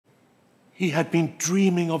He had been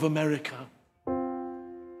dreaming of America.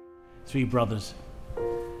 3 brothers.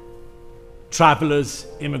 Travelers,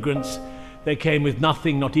 immigrants. They came with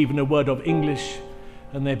nothing, not even a word of English,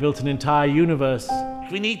 and they built an entire universe.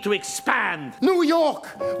 We need to expand. New York,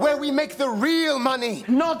 where we make the real money.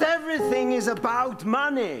 Not everything is about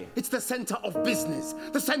money. It's the center of business,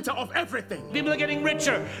 the center of everything. People are getting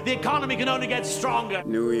richer. The economy can only get stronger.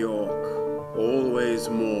 New York, always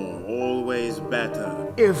more, always better.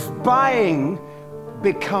 If buying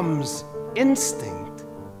becomes instinct,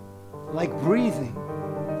 like breathing,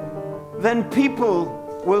 then people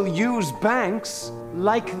will use banks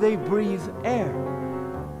like they breathe air.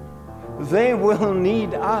 They will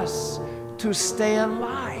need us to stay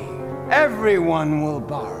alive. Everyone will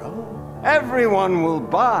borrow, everyone will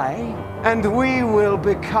buy, and we will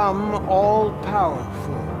become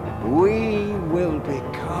all-powerful. We will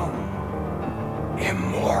become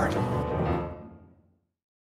immortal.